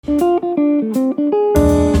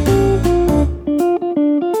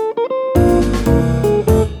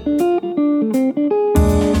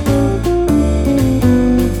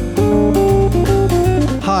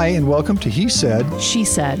Hi, and welcome to He Said, She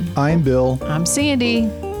Said. I'm Bill. I'm Sandy.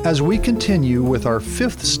 As we continue with our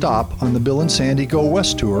fifth stop on the Bill and Sandy Go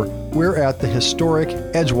West tour, we're at the historic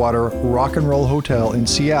Edgewater Rock and Roll Hotel in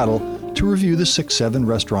Seattle to review the 6-7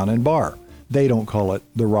 restaurant and bar. They don't call it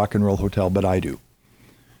the Rock and Roll Hotel, but I do.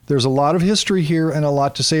 There's a lot of history here and a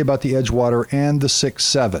lot to say about the Edgewater and the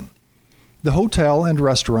 6-7. The hotel and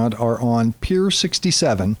restaurant are on Pier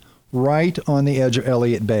 67, right on the edge of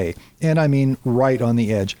Elliott Bay. And I mean right on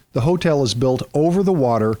the edge. The hotel is built over the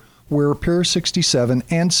water where Pier 67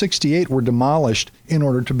 and 68 were demolished in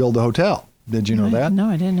order to build the hotel. Did you know that? No,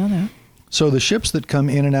 I didn't know that. So the ships that come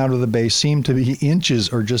in and out of the bay seem to be inches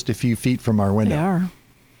or just a few feet from our window. They are.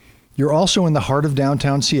 You're also in the heart of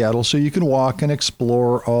downtown Seattle, so you can walk and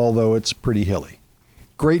explore, although it's pretty hilly.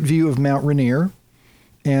 Great view of Mount Rainier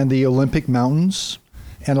and the Olympic Mountains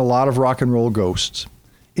and a lot of rock and roll ghosts.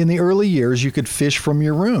 In the early years, you could fish from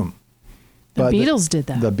your room. The Beatles did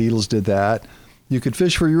that. The Beatles did that. You could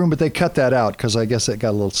fish for your room, but they cut that out because I guess it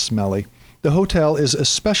got a little smelly. The hotel is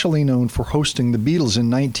especially known for hosting the Beatles in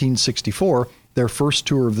 1964, their first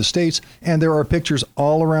tour of the States, and there are pictures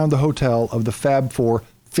all around the hotel of the Fab Four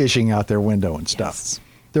fishing out their window and stuff. Yes.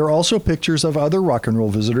 There are also pictures of other rock and roll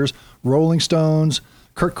visitors, Rolling Stones,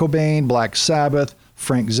 Kurt Cobain, Black Sabbath,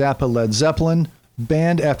 Frank Zappa, Led Zeppelin,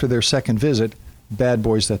 banned after their second visit, bad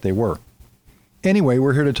boys that they were. Anyway,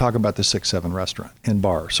 we're here to talk about the 6-7 restaurant and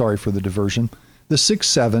bar. Sorry for the diversion. The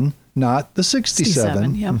 6-7, not the 67.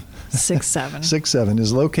 67, yep. 6-7. 6-7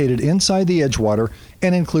 is located inside the Edgewater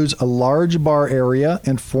and includes a large bar area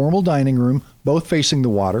and formal dining room, both facing the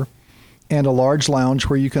water, and a large lounge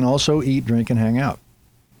where you can also eat, drink, and hang out.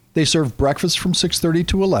 They serve breakfast from 6:30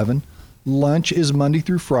 to 11. Lunch is Monday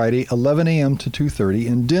through Friday, 11 a.m. to 2:30,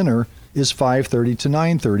 and dinner is 5:30 to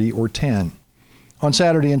 9:30 or 10. On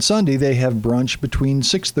Saturday and Sunday, they have brunch between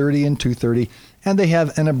 6:30 and 2:30, and they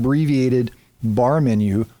have an abbreviated bar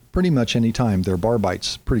menu pretty much any time. Their bar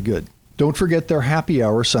bites, pretty good. Don't forget their happy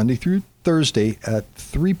hour Sunday through Thursday at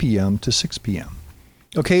 3 p.m. to 6 p.m.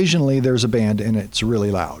 Occasionally, there's a band, and it's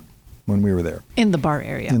really loud when we were there. In the bar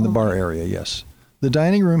area. In the bar area, yes. The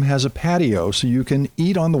dining room has a patio, so you can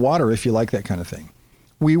eat on the water if you like that kind of thing.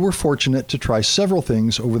 We were fortunate to try several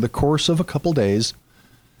things over the course of a couple days.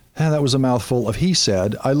 And that was a mouthful of He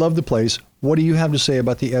Said. I love the place. What do you have to say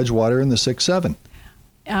about the Edgewater and the 6-7?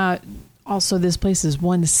 Also, this place has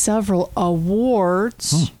won several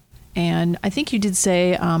awards. And I think you did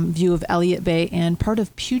say view of Elliott Bay and part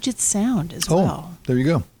of Puget Sound as well. There you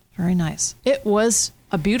go. Very nice. It was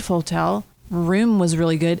a beautiful hotel. Room was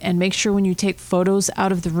really good. And make sure when you take photos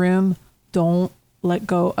out of the room, don't let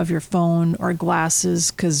go of your phone or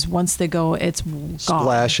glasses, because once they go, it's gone.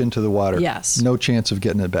 Splash into the water. Yes. No chance of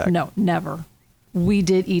getting it back. No, never. We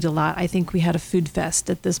did eat a lot. I think we had a food fest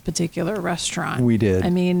at this particular restaurant. We did. I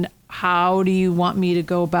mean, how do you want me to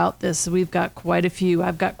go about this? We've got quite a few.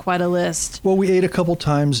 I've got quite a list. Well, we ate a couple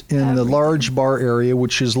times in the large bar area,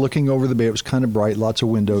 which is looking over the bay. It was kind of bright, lots of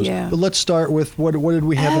windows. Yeah. But let's start with what did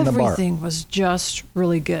we have in the bar? Everything was just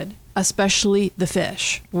really good, especially the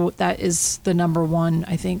fish. Well, that is the number one,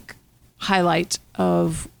 I think, highlight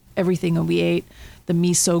of everything that we ate. The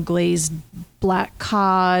miso glazed black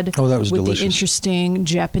cod. Oh, that was with delicious. The interesting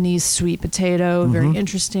Japanese sweet potato. Very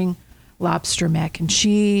interesting. Lobster mac and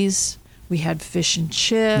cheese. We had fish and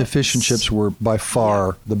chips. The fish and chips were by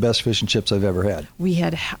far the best fish and chips I've ever had. We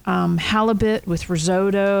had halibut with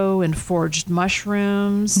risotto and foraged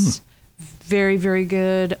mushrooms. Very, very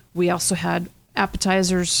good. We also had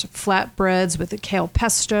appetizers, flatbreads with a kale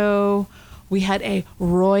pesto. We had a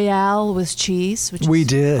Royale with cheese, which We is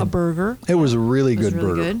did. a burger. It was a really good really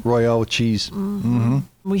burger. good. Royale with cheese.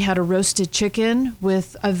 We had a roasted chicken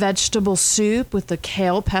with a vegetable soup with the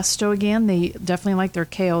kale pesto again. They definitely like their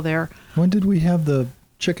kale there. When did we have the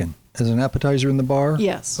chicken? As an appetizer in the bar?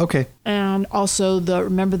 Yes. Okay. And also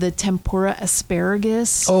remember the tempura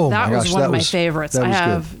asparagus? Oh, that my was gosh, one that of my was- favorites. that I was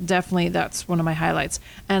have definitely, that's one of my highlights.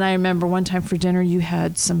 And I remember one time for dinner you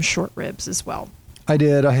had some short ribs as well. I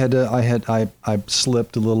did. I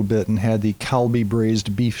slipped a little bit and had the Calbee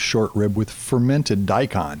braised beef short rib with fermented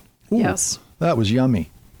daikon. Ooh, Yes. That was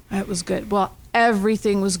yummy. It was good. Well,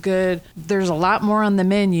 everything was good. There's a lot more on the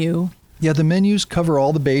menu. Yeah, the menus cover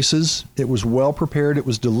all the bases. It was well prepared. It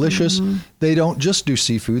was delicious. They don't just do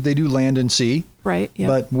seafood. They do land and sea. Right. Yeah.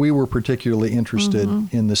 But we were particularly interested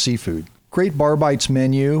in the seafood. Great bar bites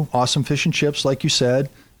menu. Awesome fish and chips, like you said.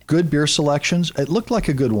 good beer selections. It looked like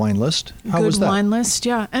a good wine list. How Good was that? wine list,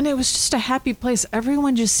 yeah. And it was just a happy place.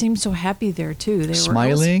 Everyone just seemed so happy there, too. They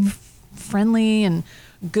Smiling. were friendly, and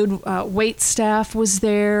good wait staff was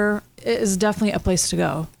there. It is definitely a place to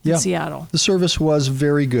go in Seattle. The service was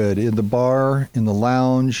very good in the bar, in the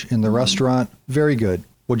lounge, in the restaurant. Very good.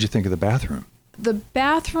 What'd you think of the bathroom? The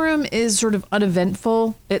bathroom is sort of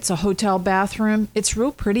uneventful. It's a hotel bathroom. It's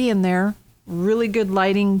real pretty in there. Really good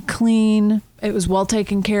lighting, clean. It was well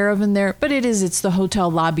taken care of in there. But it's the hotel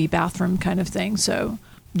lobby bathroom kind of thing. So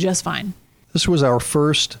just fine. This was our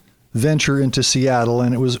first venture into Seattle,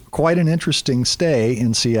 and it was quite an interesting stay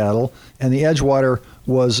in Seattle. And the Edgewater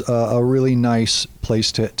was a really nice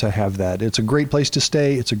place to have that. It's a great place to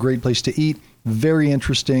stay. It's a great place to eat. Very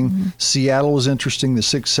interesting. Mm-hmm. Seattle was interesting. The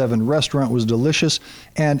 6-7 restaurant was delicious.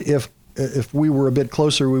 And if we were a bit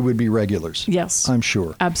closer, we would be regulars. Yes. I'm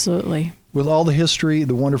sure. Absolutely. With all the history,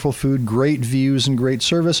 the wonderful food, great views, and great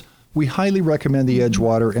service, we highly recommend the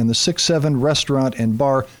Edgewater and the 6-7 restaurant and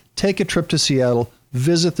bar. Take a trip to Seattle.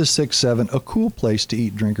 Visit the 6-7, a cool place to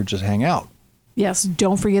eat, drink, or just hang out. Yes,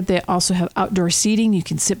 don't forget they also have outdoor seating. You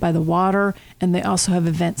can sit by the water, and they also have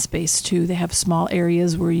event space, too. They have small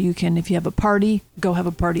areas where you can, if you have a party, go have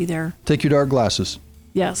a party there. Take your dark glasses.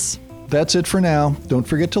 Yes. That's it for now. Don't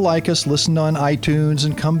forget to like us, listen on iTunes,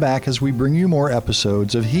 and come back as we bring you more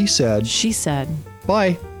episodes of He Said, She Said.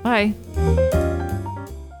 Bye. Bye.